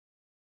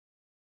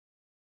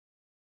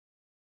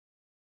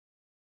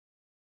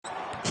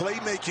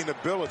playmaking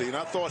ability, and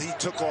I thought he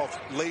took off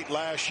late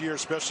last year,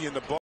 especially in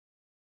the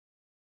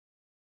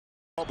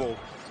bubble,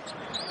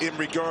 in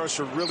regards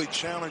to really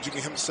challenging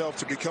himself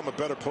to become a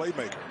better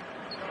playmaker.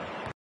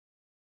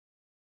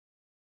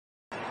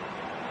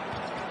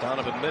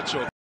 Donovan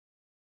Mitchell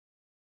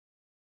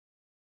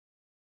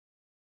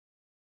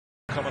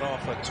coming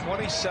off a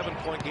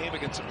 27-point game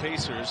against the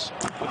Pacers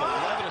with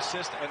 11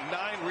 assists and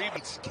 9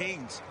 rebounds.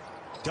 Kings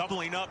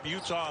doubling up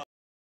Utah.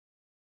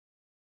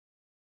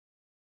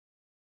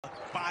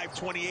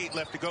 5:28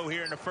 left to go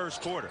here in the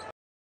first quarter.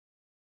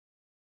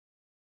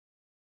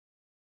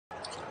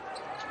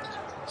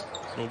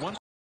 Well, one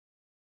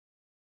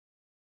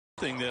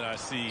thing that I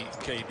see,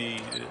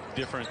 KD,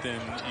 different than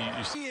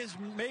you see. He is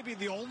maybe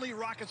the only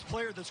Rockets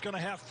player that's going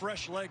to have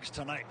fresh legs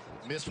tonight.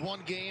 Missed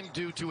one game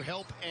due to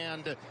health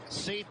and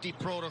safety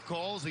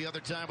protocols. The other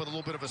time with a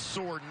little bit of a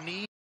sore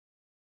knee.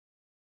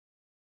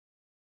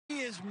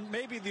 He is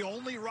maybe the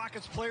only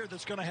Rockets player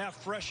that's going to have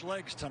fresh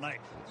legs tonight.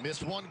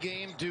 Missed one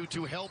game due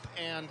to health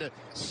and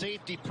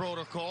safety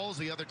protocols.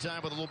 The other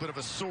time with a little bit of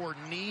a sore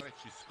knee.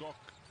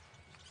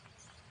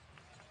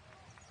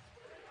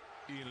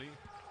 Ely.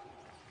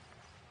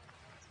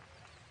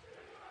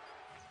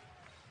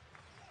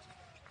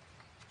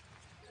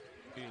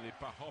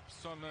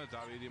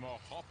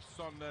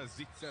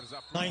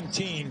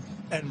 19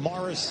 and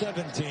Morris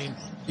 17.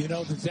 You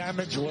know, the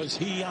damage was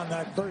he on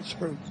that first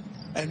group,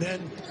 and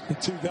then the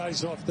two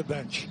guys off the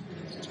bench.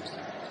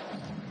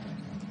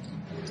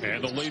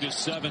 And the lead is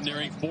 7,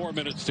 nearing 4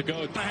 minutes to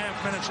go.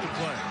 2.5 minutes to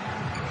play.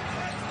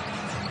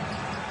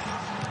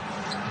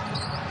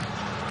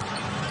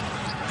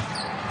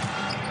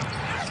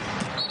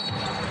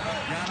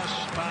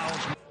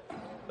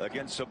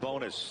 Against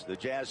Sabonis, the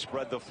Jazz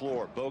spread the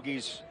floor.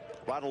 Bogey's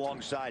right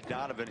alongside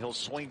Donovan. He'll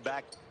swing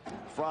back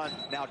front,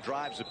 now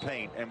drives the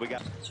paint, and we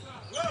got.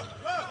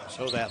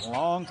 So that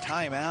long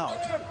timeout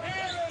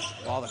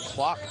while the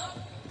clock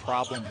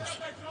problems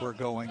were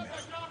going.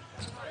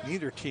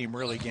 Neither team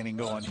really getting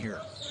going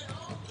here.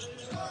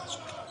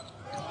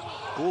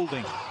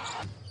 Goulding.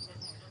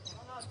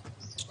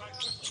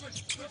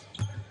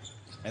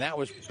 And that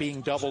was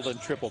being doubled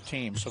and triple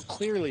teamed. So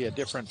clearly a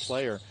different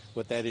player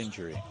with that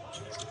injury.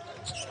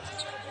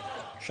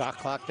 Shot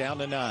clock down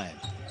to 9.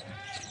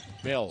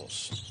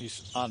 Mills,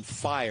 he's on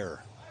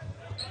fire.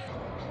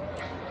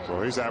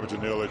 Well, he's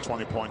averaging nearly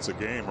 20 points a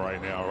game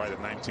right now, right at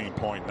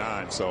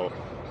 19.9. So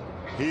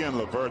he and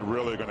LeVert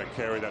really are going to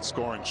carry that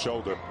scoring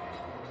shoulder.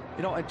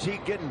 You know, and T,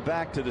 getting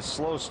back to the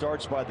slow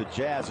starts by the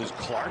Jazz is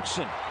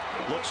Clarkson.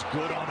 Looks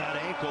good on that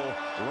ankle.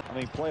 I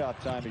mean, playoff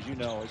time, as you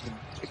know,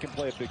 it can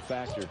play a big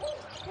factor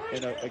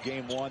in a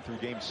game 1 through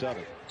game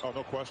 7. Oh,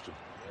 no question.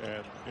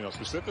 And, you know,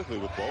 specifically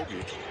with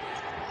Bogey,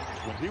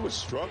 when he was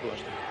struggling,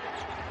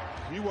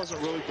 he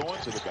wasn't really going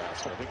to the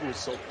basket. I think he was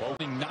so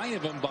focused. 9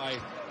 of them by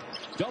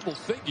double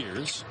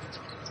figures.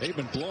 They've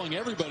been blowing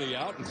everybody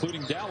out,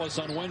 including Dallas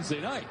on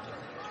Wednesday night.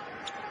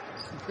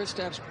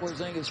 Kristaps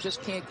Porzingis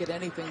just can't get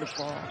anything to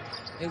fall.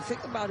 And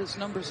think about his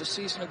numbers a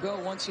season ago.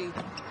 Once he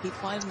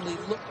finally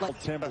looked like.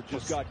 Timber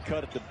just got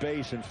cut at the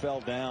base and fell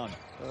down.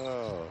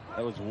 Oh,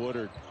 that was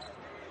Woodard.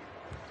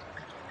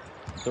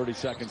 30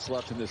 seconds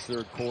left in this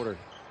third quarter.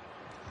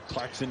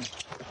 Clarkson,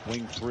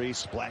 wing 3,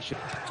 splashing.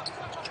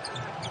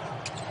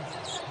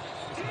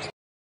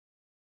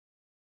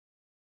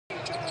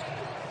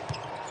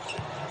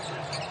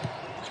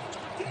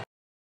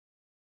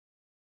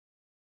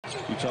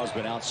 Utah's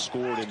been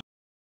outscored in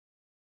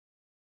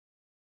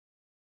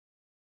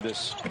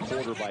this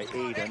quarter by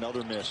 8.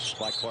 Another miss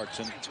by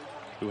Clarkson,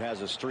 who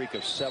has a streak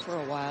of 7 for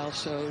a while.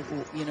 So,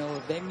 you know,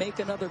 if they make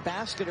another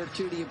basket or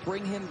two, do you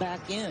bring him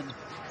back in?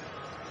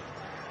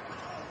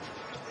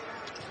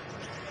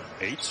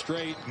 8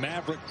 straight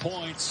Maverick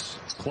points.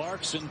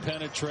 Clarkson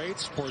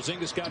penetrates.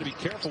 Porzingis got to be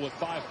careful with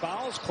 5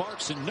 fouls.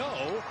 Clarkson,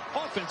 no.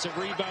 Offensive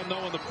rebound,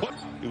 though, in the put.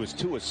 He was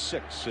 2 of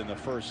 6 in the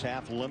first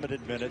half.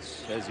 Limited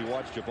minutes as you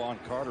watch Javon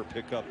Carter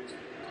pick up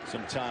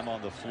some time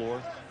on the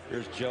floor.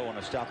 Here's Joe on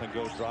a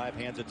stop-and-go drive.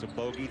 Hands it to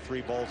Bogey.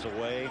 3 balls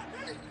away.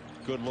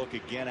 Good look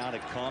again. Out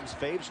it comes.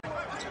 Faves.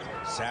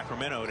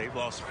 Sacramento, they've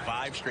lost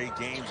 5 straight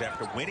games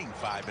after winning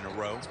 5 in a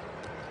row.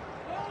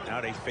 Now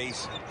they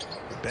face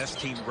the best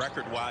team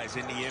record-wise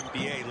in the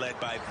NBA, led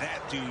by that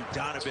dude,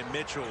 Donovan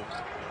Mitchell.